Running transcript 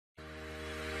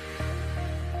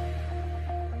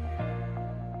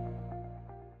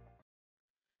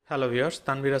Hello viewers,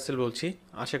 Tanvir Rasel বলছি।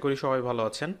 আশা করি সবাই ভালো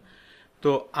আছেন।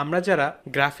 তো আমরা যারা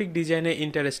গ্রাফিক ডিজাইনে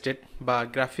ইন্টারেস্টেড বা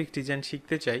গ্রাফিক ডিজাইন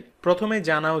শিখতে চাই, প্রথমে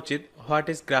জানা উচিত what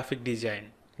is graphic design.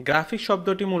 Graphic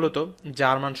শব্দটি মূলত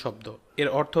জার্মান শব্দ, এর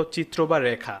অর্থ চিত্র বা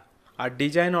রেখা, আর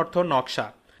ডিজাইন অর্থ নকশা।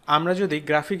 আমরা যদি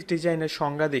গ্রাফিক ডিজাইনের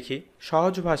সংজ্ঞা দেখি,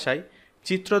 সহজ ভাষায়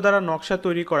চিত্র দ্বারা নকশা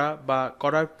তৈরি করা বা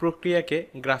করার প্রক্রিয়াকে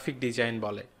গ্রাফিক ডিজাইন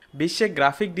বলে। বিশ্বে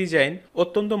গ্রাফিক ডিজাইন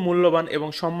অত্যন্ত মূল্যবান এবং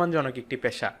সম্মানজনক একটি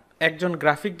পেশা। একজন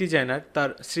গ্রাফিক ডিজাইনার তার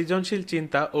সৃজনশীল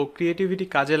চিন্তা ও ক্রিয়েটিভিটি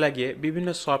কাজে লাগিয়ে বিভিন্ন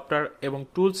সফটওয়্যার এবং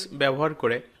টুলস ব্যবহার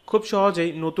করে খুব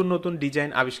সহজেই নতুন নতুন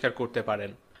ডিজাইন আবিষ্কার করতে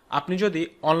পারেন। আপনি যদি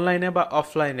অনলাইনে বা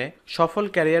অফলাইনে সফল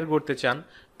ক্যারিয়ার গড়তে চান,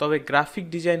 তবে গ্রাফিক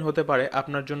ডিজাইন হতে পারে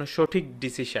আপনার জন্য সঠিক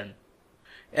ডিসিশন।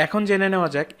 এখন জেনে নেওয়া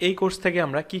যাক এই কোর্স থেকে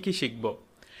আমরা কি কি শিখব।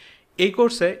 এই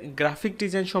কোর্সে গ্রাফিক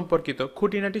ডিজাইন সম্পর্কিত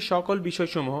খুঁটিনাটি সকল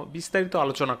বিষয়সমূহ বিস্তারিত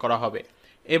আলোচনা করা হবে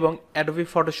এবং অ্যাডোবি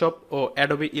ফটোশপ ও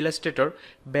অ্যাডোবি ইলাস্ট্রেটর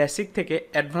বেসিক থেকে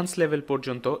অ্যাডভান্স লেভেল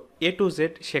পর্যন্ত A to Z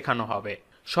শেখানো হবে।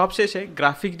 সবশেষে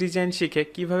গ্রাফিক ডিজাইন শিখে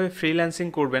কিভাবে ফ্রিল্যান্সিং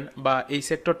করবেন বা এই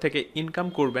সেক্টর থেকে ইনকাম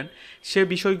করবেন সে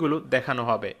বিষয়গুলো দেখানো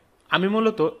হবে। আমি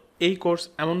মূলত এই কোর্স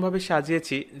এমনভাবে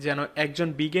সাজিয়েছি যেন একজন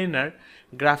বিগিনার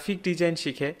গ্রাফিক ডিজাইন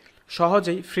শিখে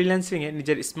সহজেই ফ্রিল্যান্সিংয়ে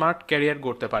নিজের স্মার্ট ক্যারিয়ার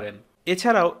গড়তে পারেন।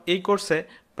 এছাড়াও এই কোর্সে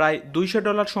প্রায়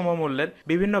 $200 সমমূল্যের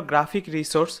বিভিন্ন গ্রাফিক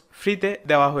রিসোর্স ফ্রিতে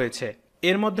দেওয়া হয়েছে।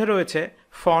 এর মধ্যে রয়েছে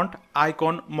ফন্ট,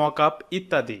 আইকন, মকআপ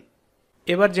ইত্যাদি।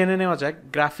 এবার জেনে নেওয়া যাক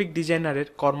গ্রাফিক ডিজাইনারের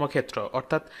কর্মক্ষেত্র,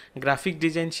 অর্থাৎ গ্রাফিক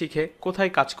ডিজাইন শিখে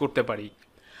কোথায় কাজ করতে পারি।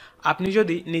 আপনি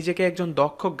যদি নিজেকে একজন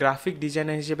দক্ষ গ্রাফিক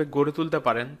ডিজাইনার হিসেবে গড়ে তুলতে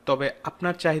পারেন, তবে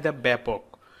আপনার চাহিদা ব্যাপক।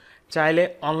 চাইলে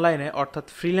অনলাইনে অর্থাৎ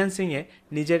ফ্রিল্যান্সিংয়ে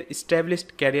নিজের এস্টাবলিশড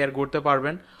ক্যারিয়ার গড়তে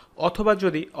পারবেন, অথবা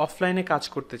যদি অফলাইনে কাজ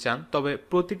করতে চান, তবে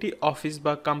প্রতিটি অফিস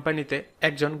বা কোম্পানিতে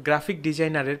একজন গ্রাফিক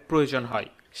ডিজাইনারের প্রয়োজন হয়।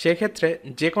 সেক্ষেত্রে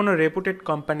যে কোনো রেপুটেড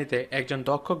কোম্পানিতে একজন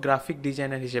দক্ষ গ্রাফিক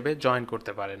ডিজাইনার হিসেবে জয়েন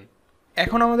করতে পারেন।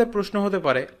 এখন আমাদের প্রশ্ন হতে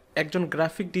পারে, একজন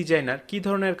গ্রাফিক ডিজাইনার কী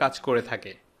ধরনের কাজ করে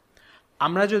থাকে।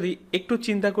 আমরা যদি একটু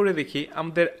চিন্তা করে দেখি,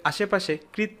 আমাদের আশেপাশে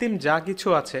কৃত্রিম যা কিছু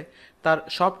আছে তার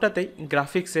সবটাতেই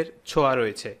গ্রাফিক্সের ছোঁয়া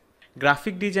রয়েছে।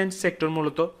 গ্রাফিক ডিজাইন সেক্টর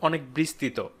মূলত অনেক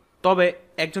বিস্তৃত, তবে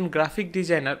একজন গ্রাফিক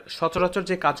ডিজাইনার সচরাচর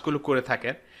যে কাজগুলো করে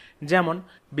থাকেন, যেমন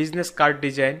business card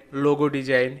design, logo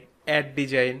design, add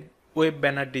design, web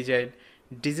banner design,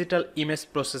 digital image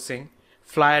processing,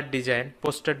 flyer design,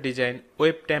 poster design,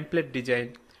 web template design,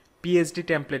 PhD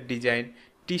template design,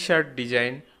 T shirt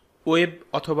design, web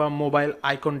অথবা mobile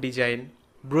icon design,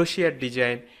 brochure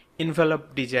design, envelope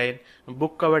design,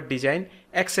 বুক cover design,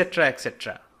 etcetera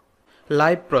etcetera.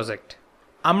 Live project.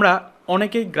 আমরা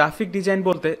অনেকেই graphic design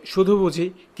বলতে শুধু বুঝি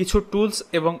কিছু tools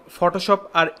এবং Photoshop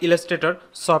আর Illustrator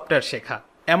software শেখা।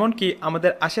 এমনকি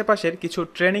আমাদের আশেপাশের কিছু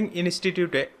ট্রেনিং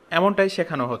ইনস্টিটিউটে এমনটাই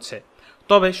শেখানো হচ্ছে।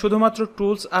 তবে শুধুমাত্র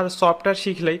টুলস আর সফটওয়্যার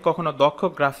শিখলেই কখনো দক্ষ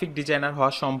গ্রাফিক ডিজাইনার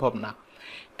হওয়া সম্ভব না।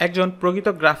 একজন প্রকৃত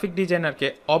গ্রাফিক ডিজাইনারকে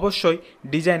অবশ্যই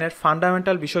ডিজাইনের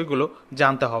ফান্ডামেন্টাল বিষয়গুলো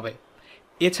জানতে হবে।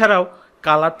 এছাড়াও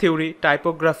কালার থিওরি,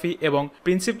 টাইপোগ্রাফি এবং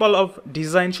প্রিন্সিপাল অফ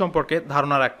ডিজাইন সম্পর্কে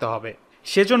ধারণা রাখতে হবে।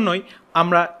 সেজন্যই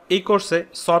আমরা এই কোর্সে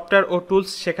সফটওয়্যার ও টুলস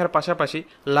শেখার পাশাপাশি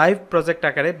লাইভ প্রজেক্ট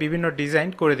আকারে বিভিন্ন ডিজাইন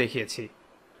করে দেখিয়েছি।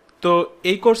 তো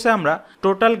এই কোর্সে আমরা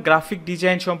টোটাল গ্রাফিক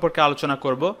ডিজাইন সম্পর্কে আলোচনা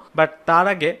করব, বাট তার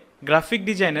আগে গ্রাফিক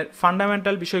ডিজাইনের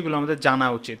ফান্ডামেন্টাল বিষয়গুলো আমাদের জানা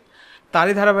উচিত।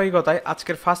 তারই ধারাবাহিকতায়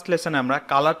আজকের ফার্স্ট লেসনে আমরা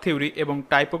কালার থিওরি এবং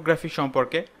টাইপোগ্রাফি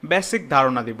সম্পর্কে বেসিক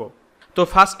ধারণা দিব। তো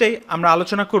ফার্স্টেই আমরা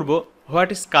আলোচনা করব হোয়াট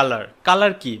ইজ কালার।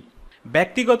 কালার কি?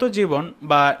 ব্যক্তিগত জীবন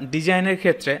বা ডিজাইনের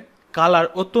ক্ষেত্রে কালার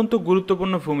অত্যন্ত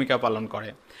গুরুত্বপূর্ণ ভূমিকা পালন করে।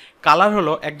 কালার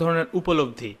হলো এক ধরনের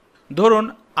উপলব্ধি। ধরুন,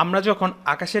 আমরা যখন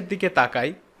আকাশের দিকে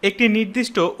তাকাই, একটি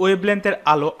নির্দিষ্ট ওয়েভলেন্থের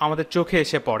আলো আমাদের চোখে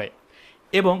এসে পড়ে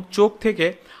এবং চোখ থেকে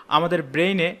আমাদের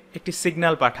ব্রেইনে একটি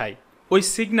সিগন্যাল পাঠায়। ওই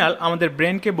সিগন্যাল আমাদের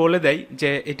ব্রেনকে বলে দেয় যে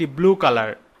এটি ব্লু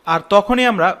কালার, আর তখনই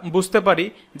আমরা বুঝতে পারি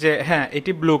যে হ্যাঁ,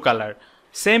 এটি ব্লু কালার।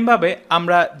 সেমভাবে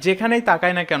আমরা যেখানেই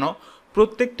তাকাই না কেন,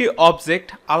 প্রত্যেকটি অবজেক্ট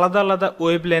আলাদা আলাদা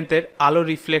ওয়েভলেন্থের আলো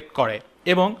রিফ্লেক্ট করে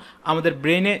এবং আমাদের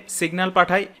ব্রেনে সিগন্যাল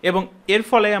পাঠায়, এবং এর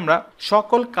ফলে আমরা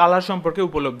সকল কালার সম্পর্কে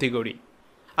উপলব্ধি করি।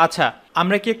 আচ্ছা,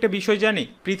 আমরা কি একটা বিষয় জানি?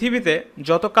 পৃথিবীতে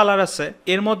যত কালার আছে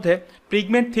এর মধ্যে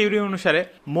পিগমেন্ট থিওরি অনুসারে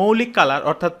মৌলিক কালার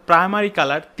অর্থাৎ প্রাইমারি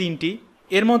কালার 3টি।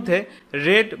 এর মধ্যে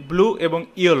রেড, ব্লু এবং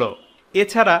ইয়েলো।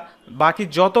 এছাড়া বাকি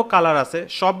যত কালার আছে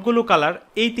সবগুলো কালার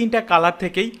এই 3টা কালার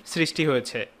থেকেই সৃষ্টি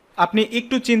হয়েছে। আপনি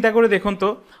একটু চিন্তা করে দেখুন তো,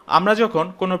 আমরা যখন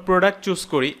কোনো প্রোডাক্ট চুজ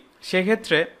করি,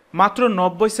 সেক্ষেত্রে মাত্র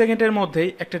 90 সেকেন্ডের মধ্যেই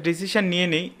একটা ডিসিশন নিয়ে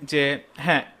নিই যে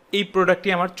হ্যাঁ, এই প্রোডাক্টটি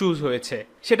আমার চুজ হয়েছে।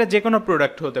 সেটা যে কোনো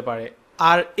প্রোডাক্ট হতে পারে।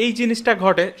 আর এই জিনিসটা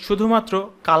ঘটে শুধুমাত্র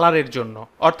কালারের জন্য,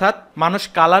 অর্থাৎ মানুষ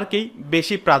কালারকেই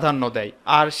বেশি প্রাধান্য দেয়।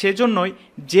 আর সেজন্যই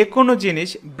যে কোনো জিনিস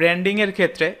ব্র্যান্ডিংয়ের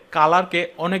ক্ষেত্রে কালারকে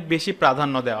অনেক বেশি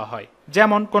প্রাধান্য দেওয়া হয়।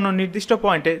 যেমন কোনো নির্দিষ্ট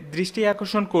পয়েন্টে দৃষ্টি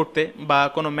আকর্ষণ করতে বা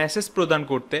কোনো মেসেজ প্রদান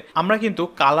করতে আমরা কিন্তু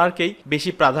কালারকেই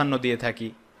বেশি প্রাধান্য দিয়ে থাকি।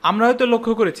 আমরা হয়তো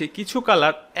লক্ষ্য করেছি কিছু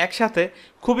কালার একসাথে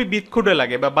খুবই বিদঘুটে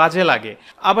লাগে বা বাজে লাগে,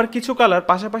 আবার কিছু কালার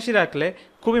পাশাপাশি রাখলে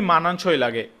খুবই মানানসই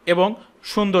লাগে এবং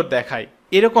সুন্দর দেখায়।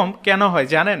 এরকম কেন হয়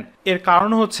জানেন? এর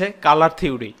কারণ হচ্ছে কালার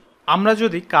থিওরি। আমরা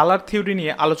যদি কালার থিওরি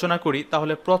নিয়ে আলোচনা করি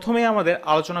তাহলে প্রথমেই আমাদের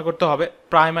আলোচনা করতে হবে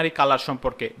প্রাইমারি কালার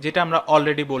সম্পর্কে, যেটা আমরা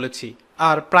অলরেডি বলেছি।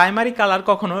 আর প্রাইমারি কালার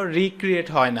কখনো রিক্রিয়েট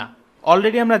হয় না।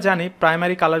 অলরেডি আমরা জানি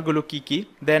প্রাইমারি কালারগুলো কি কি।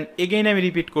 দেন এগেইন আমি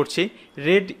রিপিট করছি,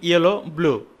 রেড, ইয়েলো,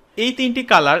 ব্লু, এই তিনটি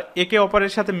কালার একে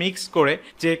অপরের সাথে মিক্স করে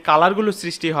যে কালারগুলো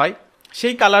সৃষ্টি হয়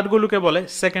সেই কালারগুলোকে বলে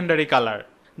সেকেন্ডারি কালার।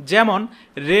 যেমন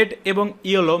রেড এবং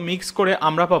ইয়েলো মিক্স করে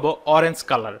আমরা পাবো অরেঞ্জ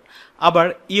কালার, আবার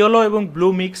ইয়েলো এবং ব্লু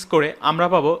মিক্স করে আমরা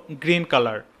পাবো green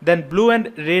colour, then blue and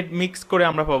red mix করে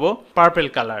আমরা পাবো পার্পল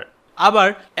কালার। আবার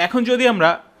এখন যদি আমরা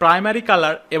প্রাইমারি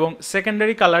কালার এবং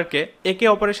সেকেন্ডারি কালারকে একে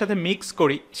অপরের সাথে মিক্স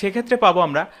করি সেক্ষেত্রে পাবো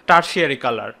আমরা টারশিয়ারি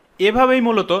কালার। এভাবেই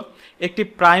মূলত একটি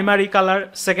প্রাইমারি কালার,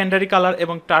 সেকেন্ডারি কালার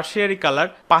এবং টারশিয়ারি কালার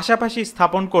পাশাপাশি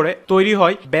স্থাপন করে তৈরি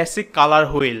হয় বেসিক কালার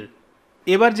হুইল।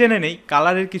 এবার জেনে নেই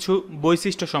কালারের কিছু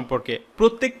বৈশিষ্ট্য সম্পর্কে।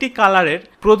 প্রত্যেকটি কালারের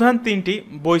প্রধান তিনটি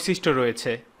বৈশিষ্ট্য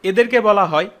রয়েছে, এদেরকে বলা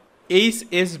হয়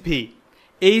HSV।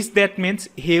 H that means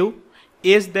Hugh,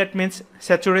 S that means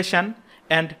saturation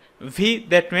and V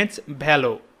that means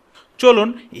ভ্যালো। চলুন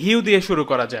হিউ দিয়ে শুরু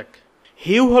করা যাক।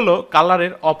 হিউ হলো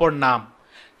কালারের অপর নাম,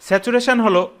 স্যাচুরেশন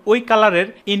হলো ওই কালারের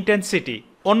ইন্টেন্সিটি।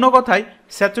 অন্য কথায়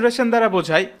স্যাচুরেশন দ্বারা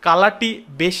বোঝায় কালারটি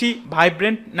বেশি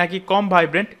ভাইব্রেন্ট নাকি কম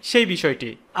ভাইব্রেন্ট সেই বিষয়টি।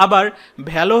 আবার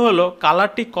ভ্যালু হলো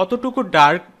কালারটি কতটুকু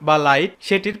ডার্ক বা লাইট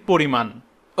সেটির পরিমাণ।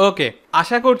 ওকে,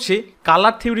 আশা করছি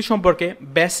কালার থিওরি সম্পর্কে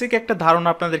বেসিক একটা ধারণা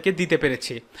আপনাদেরকে দিতে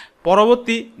পেরেছি।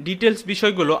 পরবর্তী ডিটেলস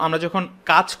বিষয়গুলো আমরা যখন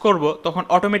কাজ করব তখন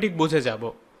অটোমেটিক বুঝে যাব।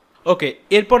 ওকে,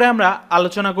 এরপরে আমরা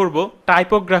আলোচনা করব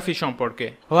টাইপোগ্রাফি সম্পর্কে।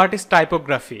 What is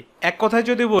typography? এক কথায়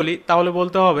যদি বলি তাহলে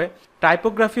বলতে হবে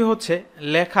টাইপোগ্রাফি হচ্ছে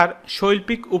লেখার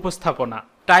শৈল্পিক উপস্থাপনা।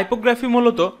 টাইপোগ্রাফি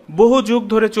মূলত বহু যুগ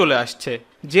ধরে চলে আসছে,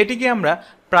 যেটিকে আমরা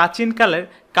প্রাচীনকালের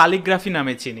ক্যালিগ্রাফি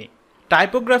নামে চিনি।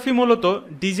 টাইপোগ্রাফি মূলত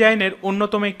ডিজাইনের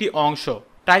অন্যতম একটি অংশ।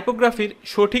 টাইপোগ্রাফির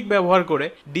সঠিক ব্যবহার করে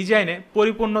ডিজাইনে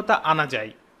পরিপূর্ণতা আনা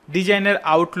যায়। ডিজাইনের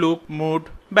আউটলুক, মুড,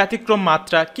 ব্যতিক্রম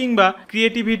মাত্রা কিংবা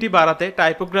ক্রিয়েটিভিটি বাড়াতে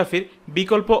টাইপোগ্রাফির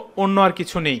বিকল্প অন্য আর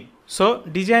কিছু নেই। সো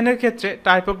ডিজাইনের ক্ষেত্রে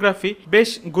টাইপোগ্রাফি বেশ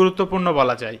গুরুত্বপূর্ণ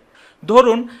বলা যায়।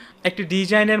 ধরুন একটি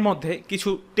ডিজাইনের মধ্যে কিছু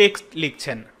টেক্সট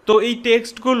লিখছেন, তো এই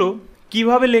টেক্সটগুলো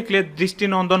কিভাবে লিখলে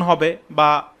দৃষ্টিনন্দন হবে বা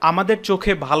আমাদের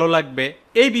চোখে ভালো লাগবে,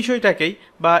 এই বিষয়টাকেই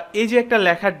বা এই যে একটা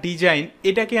লেখার ডিজাইন,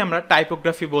 এটাকে আমরা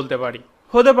টাইপোগ্রাফি বলতে পারি।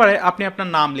 হতে পারে আপনি আপনার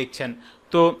নাম লিখছেন,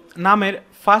 তো নামের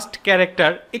ফার্স্ট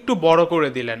ক্যারেক্টার একটু বড় করে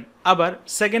দিলেন, আবার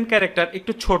সেকেন্ড ক্যারেক্টার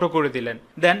একটু ছোট করে দিলেন,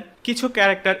 দেন কিছু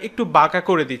ক্যারেক্টার একটু বাঁকা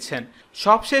করে দিচ্ছেন।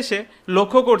 সবশেষে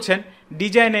লক্ষ্য করছেন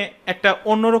ডিজাইনে একটা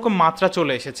অন্যরকম মাত্রা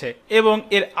চলে এসেছে এবং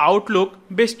এর আউটলুক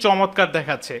বেশ চমৎকার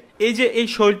দেখাচ্ছে। এই যে এই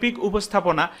শৈল্পিক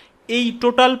উপস্থাপনা, এই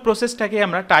টোটাল প্রসেসটাকে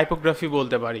আমরা টাইপোগ্রাফি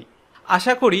বলতে পারি।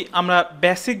 আশা করি আমরা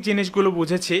বেসিক জিনিসগুলো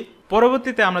বুঝেছি।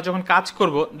 পরবর্তীতে আমরা যখন কাজ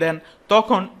করব দেন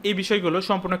তখন এই বিষয়গুলো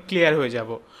সম্পূর্ণ ক্লিয়ার হয়ে যাব।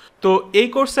 তো এই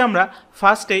কোর্সে আমরা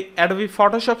ফার্স্টেই অ্যাডোবি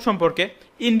ফটোশপ সম্পর্কে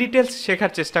ইন ডিটেলস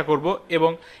শেখার চেষ্টা করব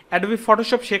এবং অ্যাডোবি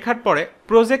ফটোশপ শেখার পরে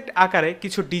প্রজেক্ট আকারে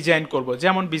কিছু ডিজাইন করব,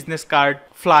 যেমন business card,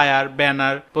 flyer,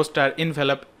 banner, poster,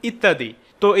 envelope ইত্যাদি।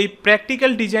 তো এই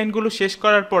প্র্যাকটিক্যাল ডিজাইনগুলো শেষ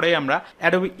করার পরে আমরা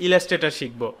অ্যাডোবি ইলাস্ট্রেটর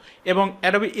শিখব এবং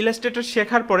অ্যাডোবি ইলাস্ট্রেটর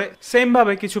শেখার পরে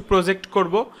সেমভাবে কিছু প্রজেক্ট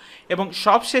করব এবং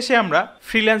সবশেষে আমরা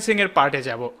ফ্রিল্যান্সিংয়ের পার্টে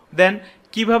যাব। দেন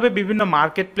কিভাবে বিভিন্ন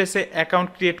মার্কেট প্লেসে অ্যাকাউন্ট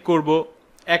ক্রিয়েট করব,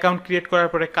 অ্যাকাউন্ট ক্রিয়েট করার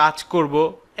পরে কাজ করব,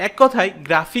 এক কথায়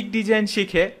গ্রাফিক ডিজাইন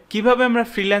শিখে কিভাবে আমরা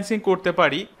ফ্রিল্যান্সিং করতে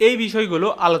পারি, এই বিষয়গুলো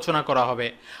আলোচনা করা হবে।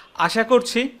 আশা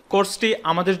করছি কোর্সটি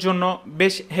আমাদের জন্য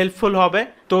বেশ হেল্পফুল হবে।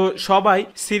 তো সবাই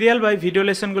সিরিয়াল বাই ভিডিও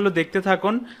লেসনগুলো দেখতে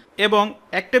থাকুন এবং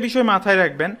একটা বিষয় মাথায়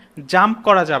রাখবেন, জাম্প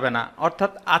করা যাবে না।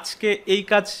 অর্থাৎ আজকে এই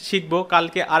কাজ শিখবো,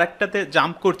 কালকে আরেকটাতে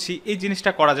জাম্প করছি, এই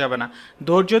জিনিসটা করা যাবে না।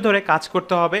 ধৈর্য ধরে কাজ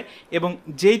করতে হবে এবং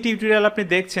যেই টিউটোরিয়াল আপনি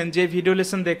দেখছেন, যে ভিডিও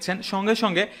লেসন দেখছেন, সঙ্গে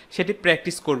সঙ্গে সেটি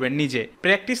প্র্যাকটিস করবেন নিজে।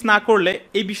 প্র্যাকটিস না করলে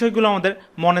এই বিষয়গুলো আমাদের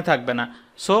মনে থাকবে না।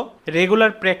 সো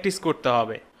রেগুলার প্র্যাকটিস করতে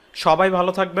হবে। সবাই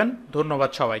ভালো থাকবেন।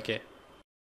 ধন্যবাদ সবাইকে।